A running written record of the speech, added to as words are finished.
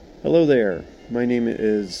Hello there. My name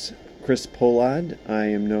is Chris Polad. I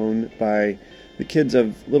am known by the kids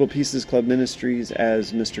of Little Pieces Club Ministries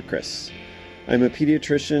as Mr. Chris. I'm a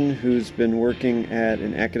pediatrician who's been working at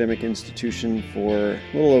an academic institution for a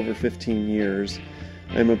little over 15 years.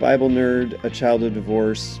 I'm a Bible nerd, a child of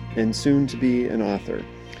divorce, and soon to be an author.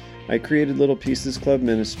 I created Little Pieces Club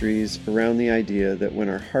Ministries around the idea that when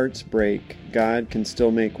our hearts break, God can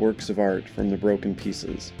still make works of art from the broken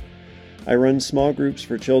pieces. I run small groups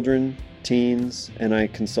for children, teens, and I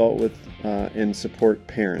consult with and support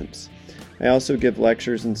parents. I also give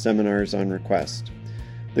lectures and seminars on request.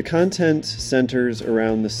 The content centers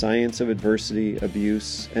around the science of adversity,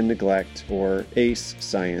 abuse, and neglect, or ACE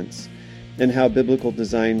science, and how biblical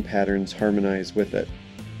design patterns harmonize with it.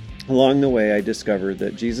 Along the way, I discovered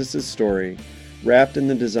that Jesus' story, wrapped in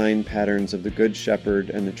the design patterns of the Good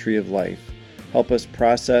Shepherd and the Tree of Life, help us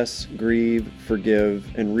process, grieve, forgive,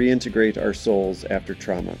 and reintegrate our souls after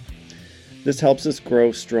trauma. This helps us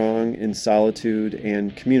grow strong in solitude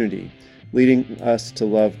and community, leading us to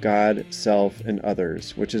love God, self, and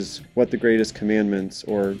others, which is what the greatest commandments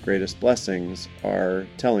or greatest blessings are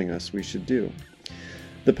telling us we should do.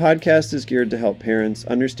 The podcast is geared to help parents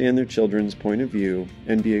understand their children's point of view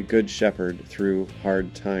and be a good shepherd through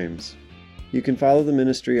hard times. You can follow the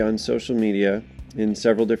ministry on social media in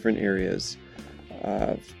several different areas.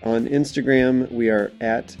 On Instagram, we are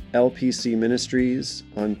at LPC Ministries.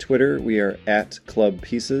 On Twitter, we are at Club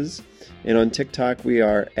Pieces. And on TikTok, we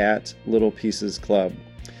are at Little Pieces Club.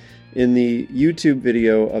 In the YouTube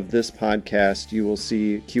video of this podcast, you will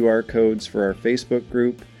see QR codes for our Facebook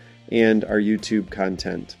group and our YouTube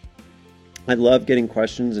content. I love getting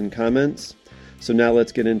questions and comments, so now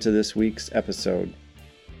let's get into this week's episode.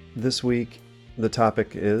 This week, the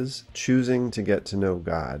topic is choosing to get to know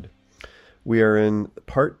God. We are in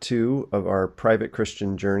part 2 of our private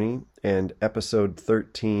Christian journey and episode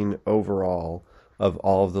 13 overall of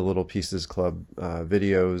all of the Little Pieces Club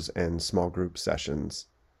videos and small group sessions.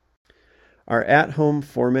 Our at-home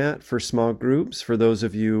format for small groups, for those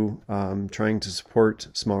of you trying to support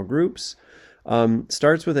small groups,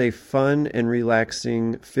 starts with a fun and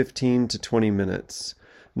relaxing 15 to 20 minutes.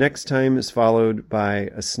 Next time is followed by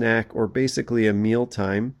a snack or basically a meal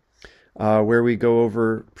time, where we go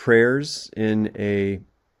over prayers in a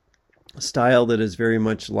style that is very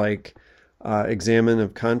much like Examen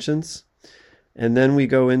of Conscience. And then we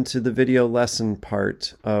go into the video lesson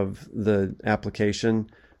part of the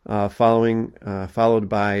application, followed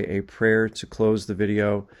by a prayer to close the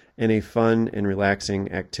video and a fun and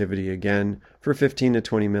relaxing activity again for 15 to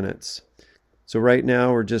 20 minutes. So right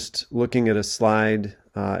now we're just looking at a slide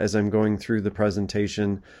as I'm going through the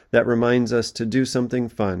presentation that reminds us to do something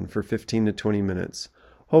fun for 15 to 20 minutes.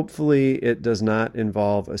 Hopefully it does not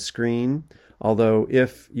involve a screen, although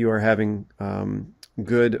if you are having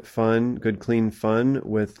good clean fun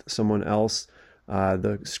with someone else,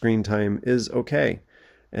 the screen time is okay.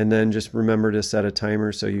 And then just remember to set a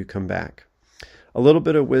timer so you come back. A little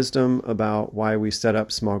bit of wisdom about why we set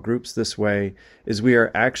up small groups this way is we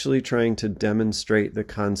are actually trying to demonstrate the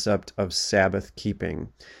concept of Sabbath keeping.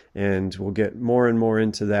 And we'll get more and more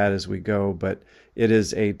into that as we go, but it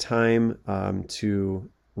is a time to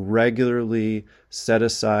regularly set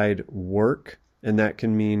aside work, and that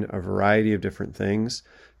can mean a variety of different things,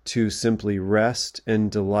 to simply rest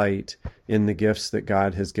and delight in the gifts that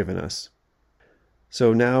God has given us.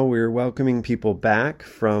 So now we're welcoming people back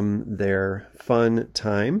from their fun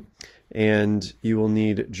time, and you will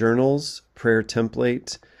need journals, prayer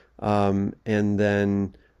template, and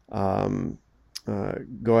then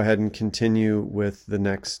go ahead and continue with the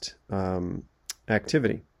next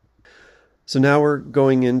activity. So now we're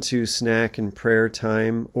going into snack and prayer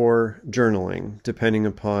time or journaling, depending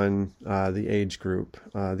upon the age group.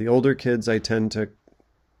 The older kids, I tend to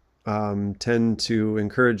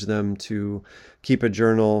encourage them to keep a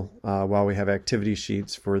journal while we have activity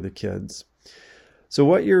sheets for the kids. So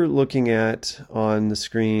what you're looking at on the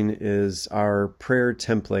screen is our prayer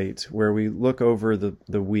template, where we look over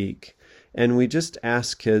the week and we just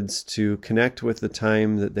ask kids to connect with the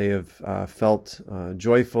time that they have felt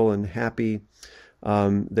joyful and happy.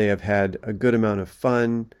 They have had a good amount of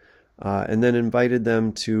fun, and then invited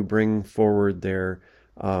them to bring forward their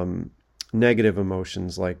negative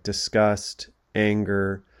emotions like disgust,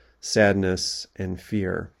 anger, sadness, and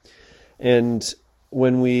fear. And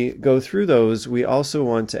when we go through those, we also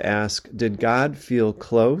want to ask, did God feel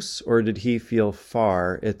close or did he feel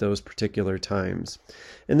far at those particular times?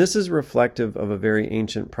 And this is reflective of a very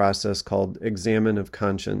ancient process called Examen of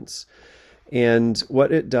Conscience. And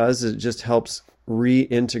what it does is it just helps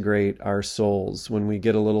reintegrate our souls when we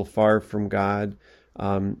get a little far from God.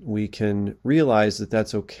 we can realize that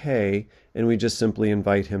that's okay, and we just simply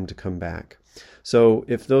invite him to come back. So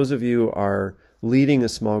if those of you are leading a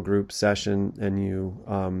small group session and you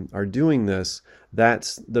are doing this,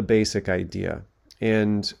 that's the basic idea.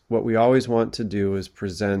 And what we always want to do is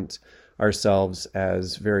present ourselves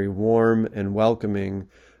as very warm and welcoming,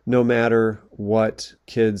 no matter what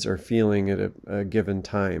kids are feeling at a given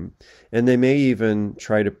time. And they may even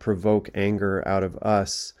try to provoke anger out of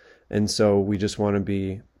us. And so we just want to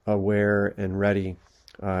be aware and ready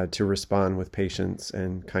to respond with patience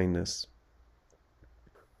and kindness.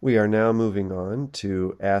 We are now moving on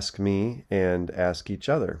to Ask Me and Ask Each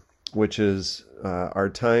Other, which is our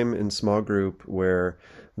time in small group where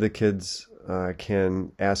the kids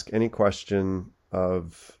can ask any question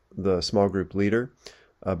of the small group leader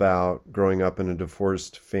about growing up in a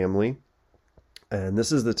divorced family. And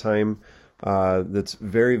this is the time that's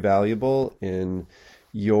very valuable in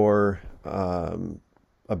your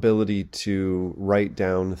ability to write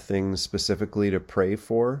down things specifically to pray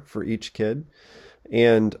for each kid,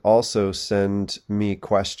 and also send me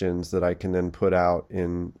questions that I can then put out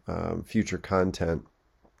in future content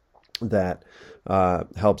that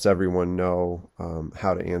helps everyone know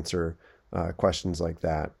how to answer questions like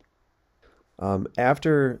that.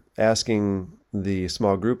 After asking the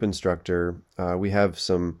small group instructor, we have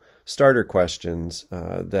some starter questions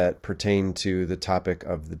that pertain to the topic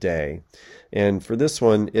of the day. And for this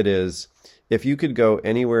one, it is, if you could go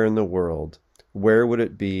anywhere in the world, where would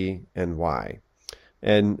it be and why?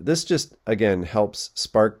 And this just, again, helps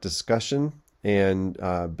spark discussion and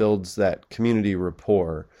builds that community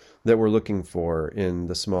rapport that we're looking for in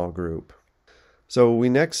the small group. So we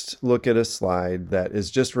next look at a slide that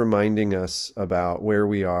is just reminding us about where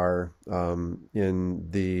we are in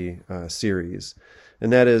the series.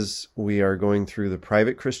 And that is, we are going through the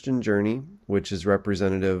private Christian journey, which is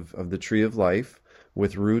representative of the tree of life,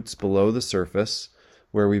 with roots below the surface,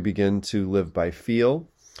 where we begin to live by feel,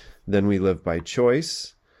 then we live by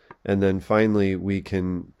choice, and then finally we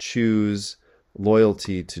can choose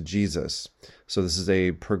loyalty to Jesus. So this is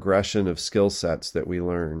a progression of skill sets that we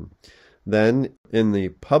learn. Then in the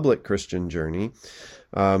public Christian journey,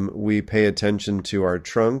 we pay attention to our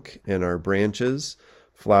trunk and our branches,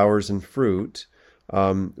 flowers and fruit,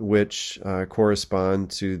 which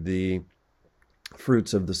correspond to the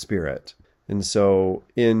fruits of the Spirit. And so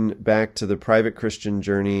back to the private Christian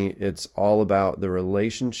journey, it's all about the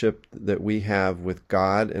relationship that we have with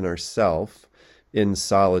God and ourself in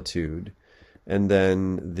solitude. And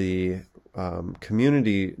then the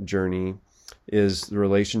community journey is the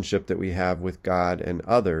relationship that we have with God and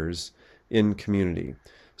others in community.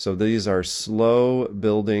 So these are slow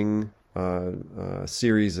building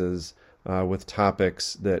series with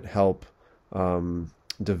topics that help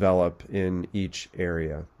develop in each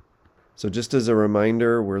area. So just as a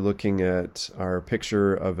reminder, we're looking at our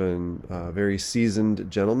picture of a very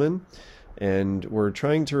seasoned gentleman, and we're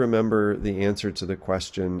trying to remember the answer to the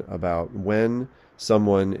question about when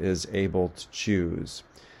someone is able to choose.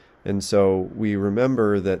 And so we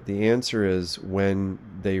remember that the answer is when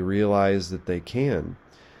they realize that they can.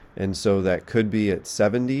 And so that could be at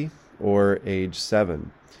 70 or age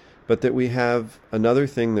 7. But that we have another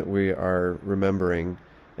thing that we are remembering,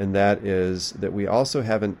 and that is that we also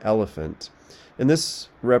have an elephant. And this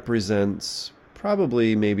represents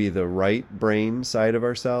probably maybe the right brain side of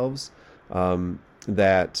ourselves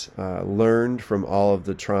that learned from all of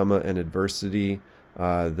the trauma and adversity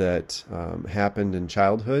that happened in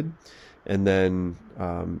childhood, and then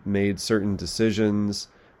made certain decisions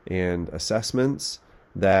and assessments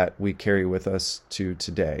that we carry with us to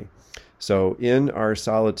today. So in our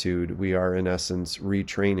solitude, we are in essence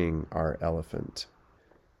retraining our elephant.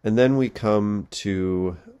 And then we come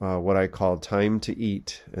to what I call time to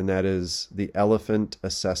eat, and that is the elephant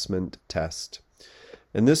assessment test.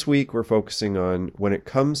 And this week we're focusing on when it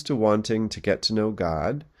comes to wanting to get to know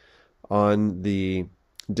God on the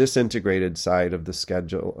disintegrated side of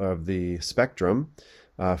the spectrum.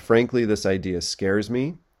 Frankly, this idea scares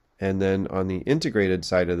me. And then on the integrated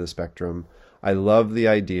side of the spectrum, I love the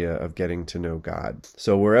idea of getting to know God.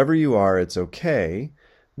 So wherever you are, it's okay.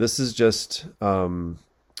 This is just meant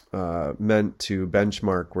to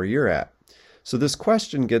benchmark where you're at. So this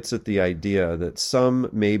question gets at the idea that some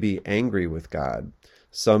may be angry with God,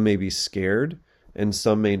 some may be scared, and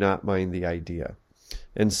some may not mind the idea.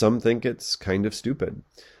 And some think it's kind of stupid.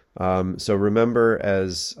 So remember,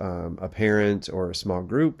 as a parent or a small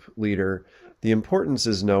group leader, the importance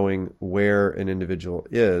is knowing where an individual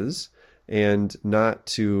is and not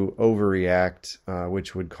to overreact,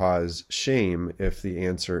 which would cause shame if the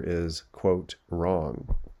answer is, quote,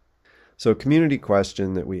 wrong. So a community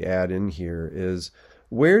question that we add in here is,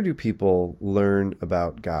 where do people learn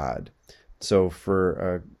about God? So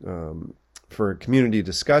for a community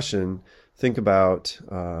discussion, think about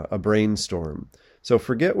a brainstorm. So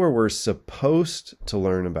forget where we're supposed to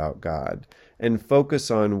learn about God and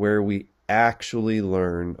focus on where we actually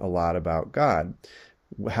learn a lot about God.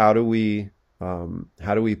 How do we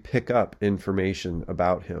pick up information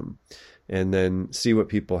about Him, and then see what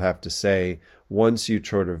people have to say once you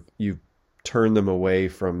turn them away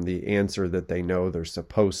from the answer that they know they're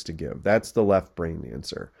supposed to give. That's the left brain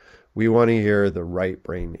answer. We want to hear the right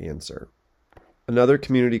brain answer. Another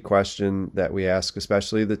community question that we ask,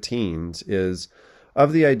 especially the teens, is,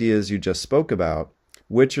 of the ideas you just spoke about,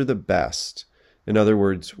 which are the best? In other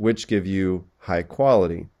words, which give you high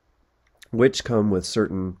quality? Which come with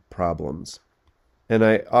certain problems? And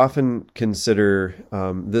I often consider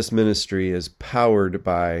this ministry as powered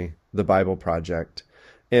by the Bible Project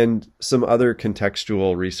and some other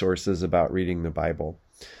contextual resources about reading the Bible.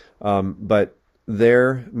 But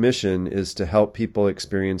their mission is to help people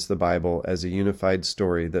experience the Bible as a unified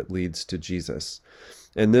story that leads to Jesus.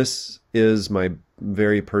 And this is my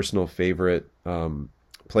very personal favorite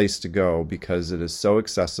place to go because it is so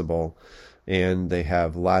accessible, and they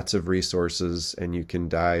have lots of resources, and you can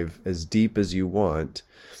dive as deep as you want.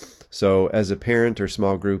 So as a parent or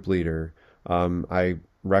small group leader, I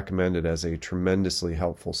recommend it as a tremendously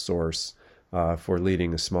helpful source for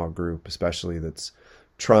leading a small group, especially that's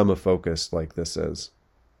trauma-focused like this is.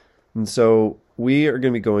 And so we are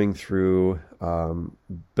going to be going through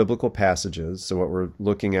biblical passages. So what we're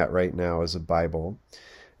looking at right now is a Bible.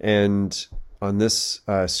 And on this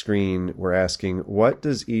screen, we're asking, what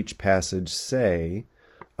does each passage say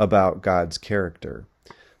about God's character?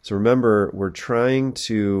 So remember, we're trying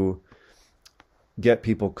to get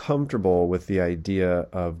people comfortable with the idea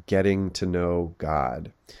of getting to know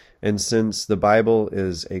God. And since the Bible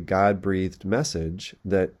is a God-breathed message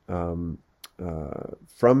that from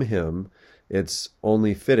Him, it's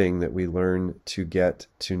only fitting that we learn to get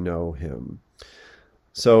to know Him.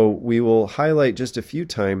 So we will highlight just a few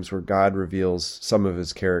times where God reveals some of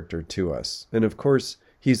His character to us. And of course,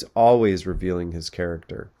 He's always revealing His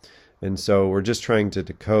character. And so we're just trying to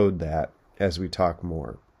decode that as we talk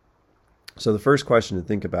more. So the first question to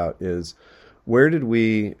think about is, where did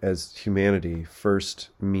we as humanity first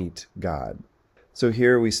meet God? So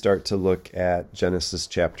here we start to look at Genesis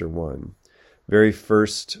chapter 1. Very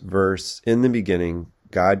first verse, in the beginning,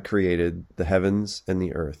 God created the heavens and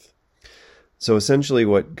the earth. So essentially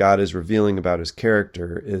what God is revealing about His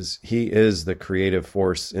character is He is the creative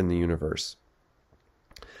force in the universe.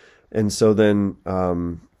 And so then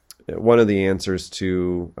one of the answers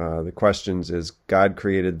to the questions is, God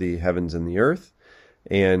created the heavens and the earth,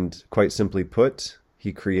 and quite simply put,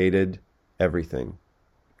 He created everything.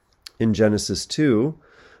 In Genesis 2,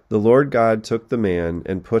 the Lord God took the man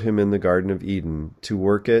and put him in the Garden of Eden to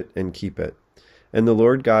work it and keep it. And the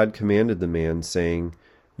Lord God commanded the man, saying,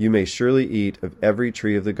 You may surely eat of every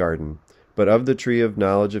tree of the garden, but of the tree of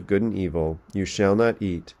knowledge of good and evil you shall not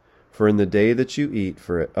eat, for in the day that you eat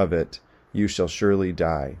of it, you shall surely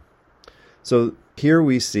die. So here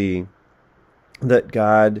we see that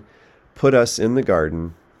God put us in the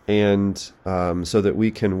garden, and so that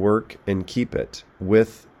we can work and keep it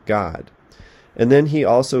with God. And then He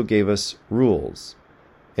also gave us rules.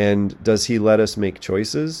 And does He let us make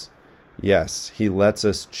choices? Yes, He lets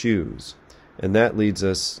us choose. And that leads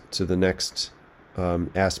us to the next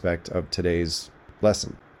aspect of today's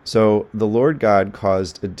lesson. So the Lord God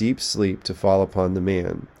caused a deep sleep to fall upon the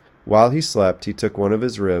man. While he slept, He took one of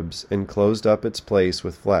his ribs and closed up its place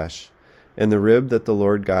with flesh. And the rib that the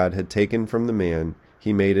Lord God had taken from the man,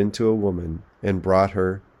 He made into a woman and brought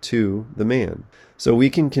her to the man. So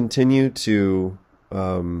we can continue to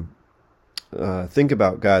think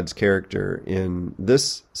about God's character in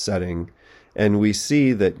this setting, and we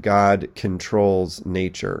see that God controls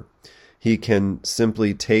nature. He can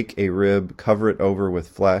simply take a rib, cover it over with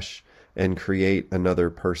flesh, and create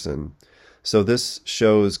another person. So this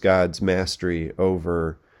shows God's mastery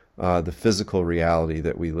over the physical reality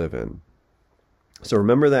that we live in. So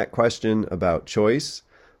remember that question about choice?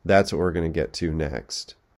 That's what we're going to get to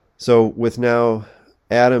next. So with now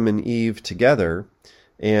Adam and Eve together,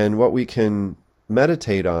 and what we can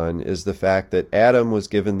meditate on is the fact that Adam was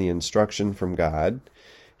given the instruction from God.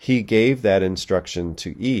 He gave that instruction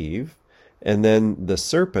to Eve, and then the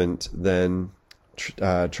serpent then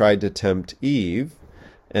tried to tempt Eve,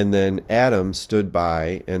 and then Adam stood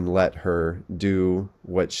by and let her do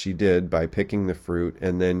what she did by picking the fruit,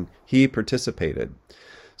 and then he participated.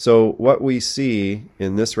 So what we see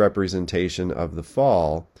in this representation of the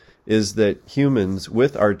fall is that humans,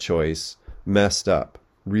 with our choice, messed up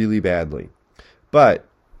really badly. But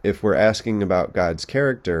if we're asking about God's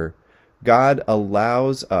character, God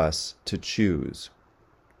allows us to choose.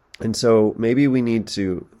 And so maybe we need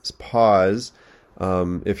to pause,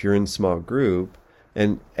 if you're in small group,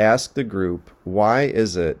 and ask the group, why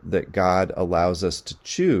is it that God allows us to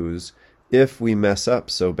choose if we mess up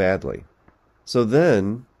so badly? So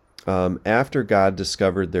then, after God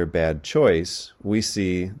discovered their bad choice, we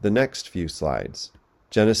see the next few slides.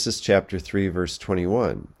 Genesis chapter 3, verse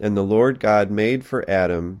 21. And the Lord God made for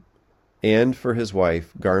Adam and for his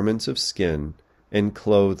wife garments of skin and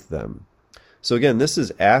clothed them. So again, this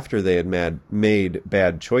is after they had made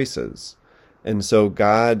bad choices. And so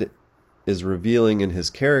God is revealing in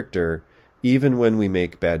his character, even when we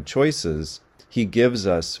make bad choices, he gives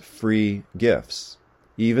us free gifts,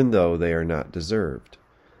 even though they are not deserved.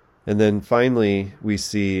 And then finally, we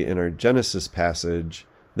see in our Genesis passage,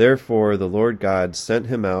 therefore the Lord God sent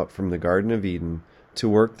him out from the Garden of Eden to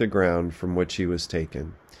work the ground from which he was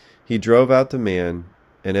taken. He drove out the man,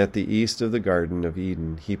 and at the east of the Garden of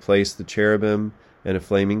Eden he placed the cherubim and a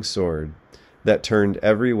flaming sword that turned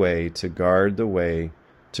every way to guard the way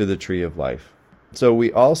to the tree of life. So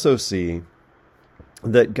we also see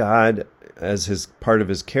that God, as his part of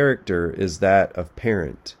his character, is that of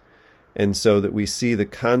parent. And so that we see the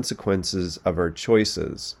consequences of our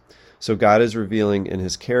choices. So God is revealing in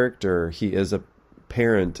his character, he is a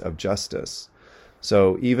parent of justice.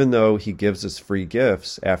 So even though he gives us free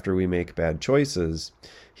gifts after we make bad choices,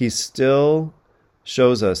 he still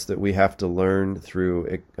shows us that we have to learn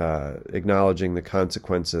through acknowledging the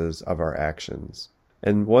consequences of our actions.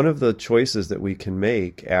 And one of the choices that we can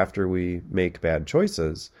make after we make bad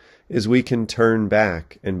choices is we can turn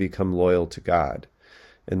back and become loyal to God.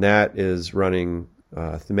 And that is running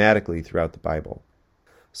thematically throughout the Bible.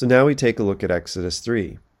 So now we take a look at Exodus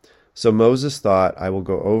 3. So Moses thought, I will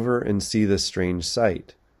go over and see this strange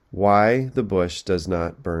sight, why the bush does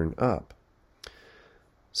not burn up.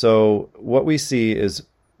 So what we see is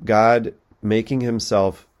God making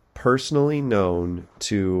himself personally known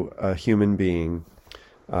to a human being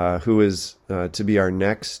who is to be our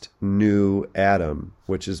next new Adam,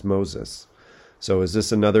 which is Moses. So is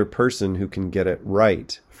this another person who can get it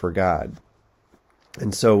right for God?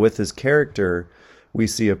 And so with his character, we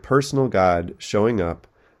see a personal God showing up,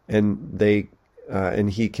 and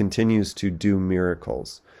he continues to do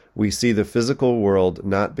miracles. We see the physical world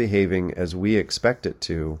not behaving as we expect it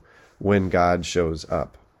to when God shows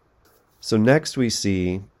up. So next we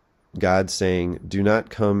see God saying, do not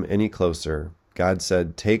come any closer. God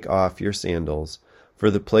said, take off your sandals, for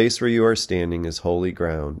the place where you are standing is holy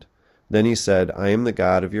ground. Then he said, I am the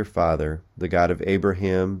God of your father, the God of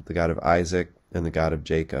Abraham, the God of Isaac, and the God of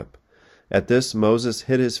Jacob. At this Moses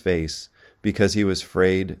hid his face because he was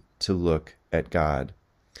afraid to look at God.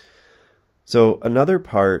 So another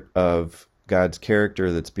part of God's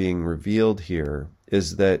character that's being revealed here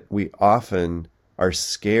is that we often are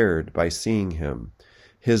scared by seeing him.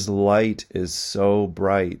 His light is so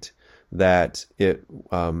bright that it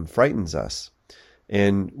frightens us.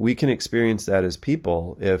 And we can experience that as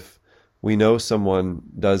people if we know someone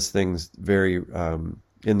does things very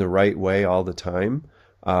in the right way all the time.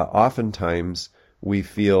 Oftentimes we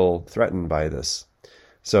feel threatened by this.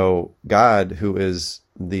 So God, who is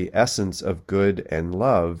the essence of good and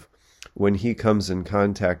love, when he comes in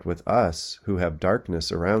contact with us who have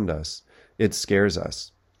darkness around us, it scares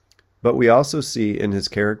us. But we also see in his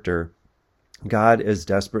character, God is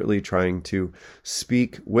desperately trying to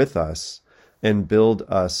speak with us and build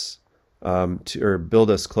us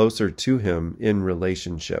closer to him in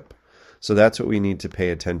relationship. So that's what we need to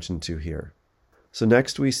pay attention to here. So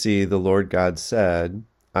next we see the Lord God said,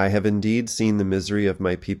 I have indeed seen the misery of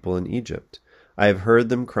my people in Egypt. I have heard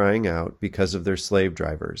them crying out because of their slave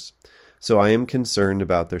drivers. So I am concerned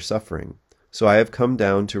about their suffering. So I have come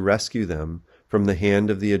down to rescue them from the hand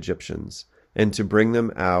of the Egyptians, and to bring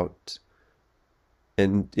them out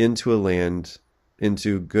and into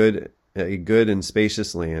a good and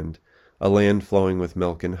spacious land, a land flowing with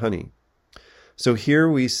milk and honey. So here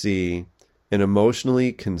we see an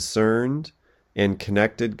emotionally concerned and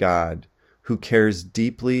connected God who cares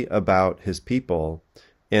deeply about his people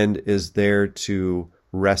and is there to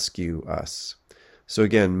rescue us. So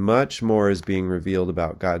again, much more is being revealed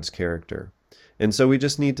about God's character. And so we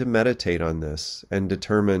just need to meditate on this and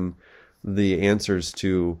determine the answers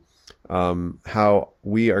to how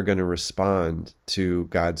we are going to respond to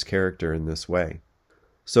God's character in this way.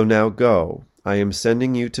 So now go, I am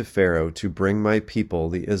sending you to Pharaoh to bring my people,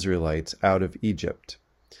 the Israelites, out of Egypt.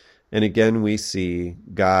 And again, we see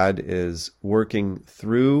God is working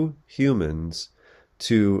through humans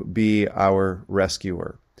to be our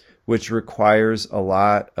rescuer, which requires a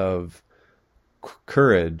lot of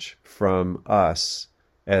courage from us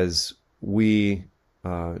as we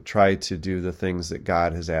try to do the things that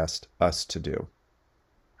God has asked us to do.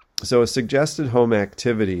 So a suggested home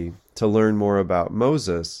activity to learn more about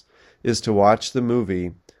Moses is to watch the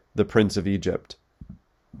movie The Prince of Egypt.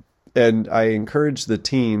 And I encourage the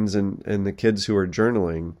teens and the kids who are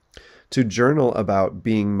journaling to journal about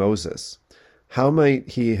being Moses. How might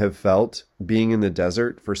he have felt being in the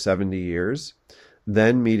desert for 70 years,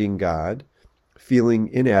 then meeting God, feeling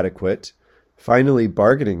inadequate, finally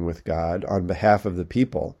bargaining with God on behalf of the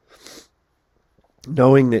people,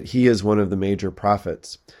 knowing that he is one of the major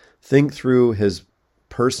prophets? Think through his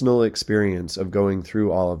personal experience of going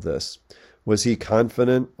through all of this. Was he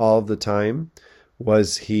confident all of the time?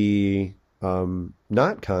 Was he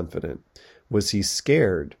not confident? Was he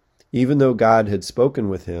scared? Even though God had spoken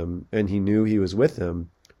with him and he knew he was with him,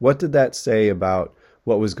 what did that say about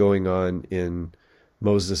what was going on in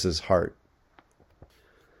Moses' heart?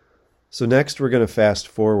 So next we're going to fast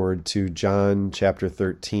forward to John chapter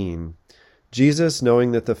 13. Jesus,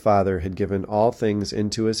 knowing that the Father had given all things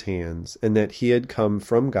into his hands, and that he had come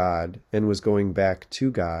from God and was going back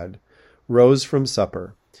to God, rose from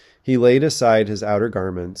supper. He laid aside his outer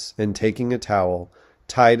garments, and taking a towel,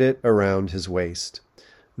 tied it around his waist.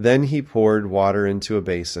 Then he poured water into a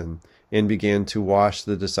basin, and began to wash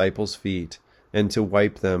the disciples' feet, and to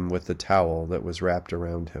wipe them with the towel that was wrapped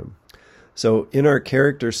around him. So in our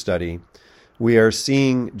character study, we are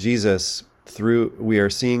seeing God's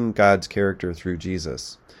character through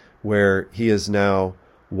Jesus, where he is now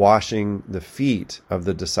washing the feet of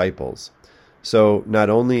the disciples. So not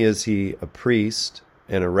only is he a priest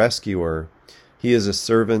and a rescuer, he is a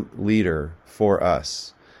servant leader for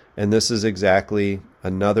us. And this is exactly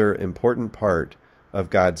another important part of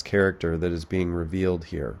God's character that is being revealed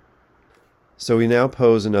here. So we now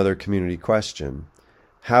pose another community question.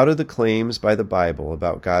 How do the claims by the Bible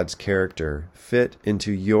about God's character fit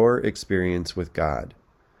into your experience with God?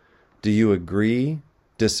 Do you agree,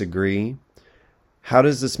 disagree? How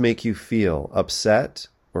does this make you feel? Upset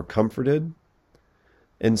or comforted?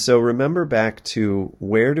 And so remember back to,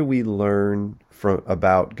 where do we learn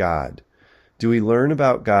about God? Do we learn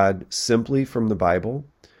about God simply from the Bible?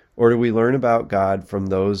 Or do we learn about God from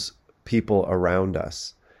those people around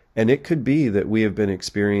us? And it could be that we have been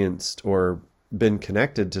experienced or been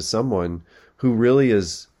connected to someone who really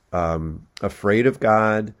is afraid of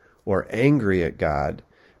God or angry at God,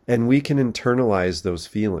 and we can internalize those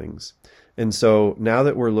feelings. And so now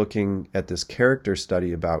that we're looking at this character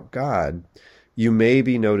study about God, you may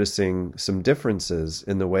be noticing some differences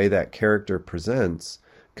in the way that character presents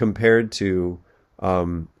compared to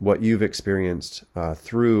what you've experienced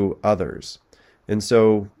through others. And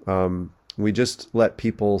so we just let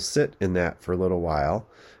people sit in that for a little while,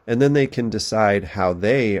 and then they can decide how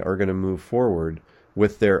they are going to move forward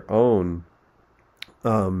with their own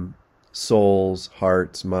souls,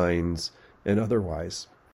 hearts, minds, and otherwise.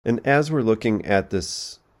 And as we're looking at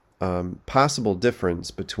this possible difference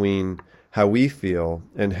between how we feel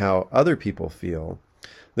and how other people feel,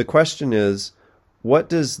 the question is, what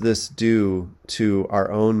does this do to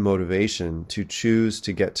our own motivation to choose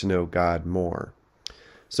to get to know God more?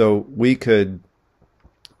 So we could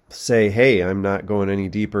say, hey, I'm not going any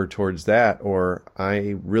deeper towards that, or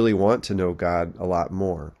I really want to know God a lot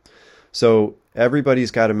more. So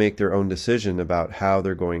everybody's got to make their own decision about how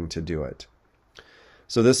they're going to do it.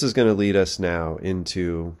 So this is going to lead us now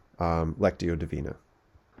into Lectio Divina.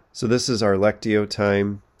 So this is our Lectio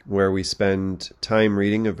time, where we spend time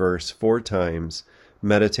reading a verse 4 times,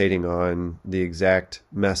 meditating on the exact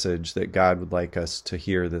message that God would like us to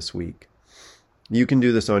hear this week. You can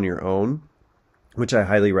do this on your own, which I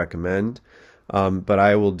highly recommend, but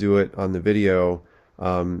I will do it on the video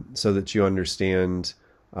so that you understand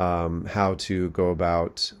how to go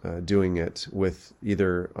about doing it, with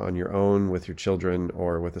either on your own, with your children,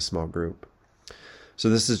 or with a small group. So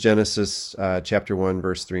this is Genesis chapter 1,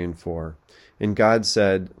 verse 3 and 4. And God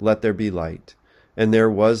said, "Let there be light." And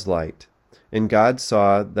there was light. And God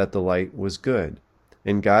saw that the light was good.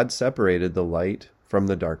 And God separated the light from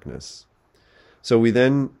the darkness. So we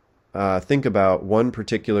then think about one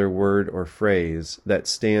particular word or phrase that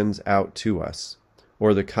stands out to us,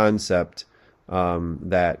 or the concept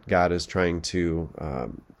that God is trying to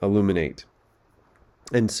illuminate.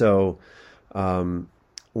 And so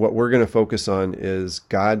what we're going to focus on is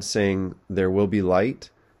God saying there will be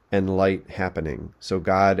light, and light happening. So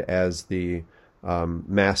God as the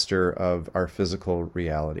master of our physical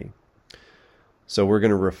reality. So we're going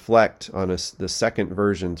to reflect on the second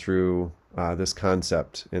version through this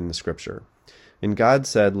concept in the scripture. And God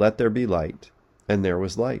said, "Let there be light," and there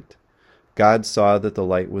was light. God saw that the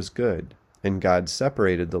light was good, and God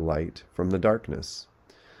separated the light from the darkness.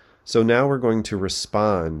 So now we're going to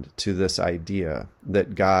respond to this idea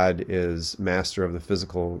that God is master of the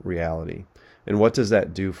physical reality. And what does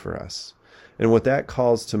that do for us? And what that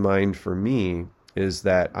calls to mind for me is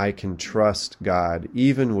that I can trust God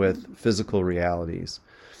even with physical realities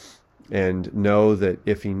and know that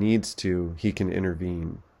if he needs to, he can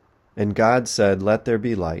intervene. And God said, "Let there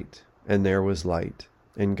be light," and there was light.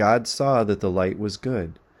 And God saw that the light was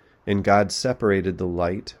good, and God separated the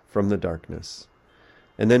light from the darkness.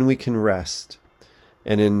 And then we can rest.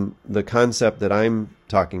 And in the concept that I'm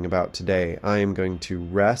talking about today, I am going to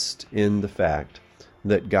rest in the fact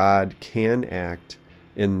that God can act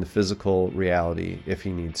in the physical reality if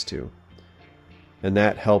he needs to. And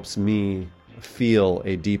that helps me feel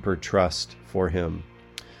a deeper trust for him.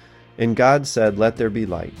 And God said, "Let there be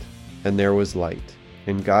light," and there was light.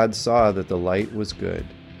 And God saw that the light was good,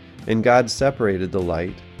 and God separated the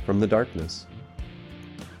light from the darkness.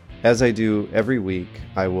 As I do every week,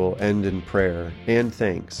 I will end in prayer and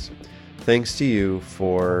thanks. Thanks to you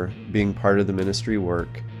for being part of the ministry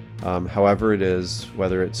work, however it is,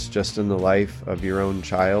 whether it's just in the life of your own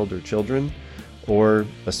child or children, or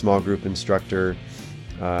a small group instructor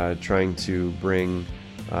trying to bring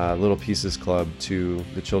Little Pieces Club to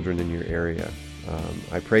the children in your area.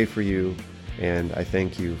 I pray for you, and I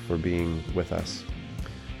thank you for being with us.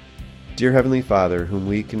 Dear Heavenly Father, whom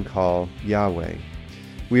we can call Yahweh,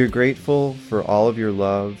 we are grateful for all of your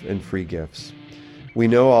love and free gifts. We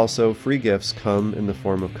know also free gifts come in the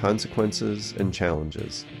form of consequences and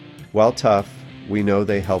challenges. While tough, we know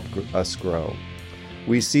they help us grow.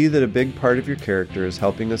 We see that a big part of your character is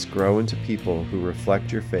helping us grow into people who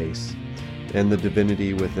reflect your face and the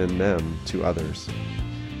divinity within them to others.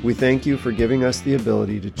 We thank you for giving us the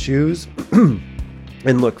ability to choose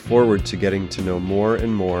and look forward to getting to know more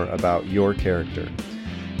and more about your character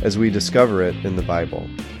as we discover it in the Bible.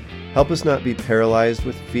 Help us not be paralyzed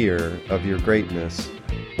with fear of your greatness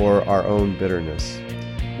or our own bitterness.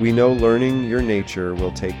 We know learning your nature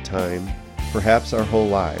will take time, perhaps our whole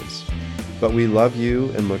lives, but we love you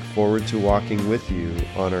and look forward to walking with you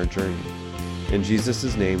on our journey. In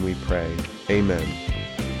Jesus' name we pray. Amen.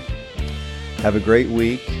 Have a great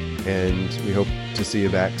week, and we hope to see you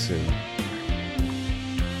back soon.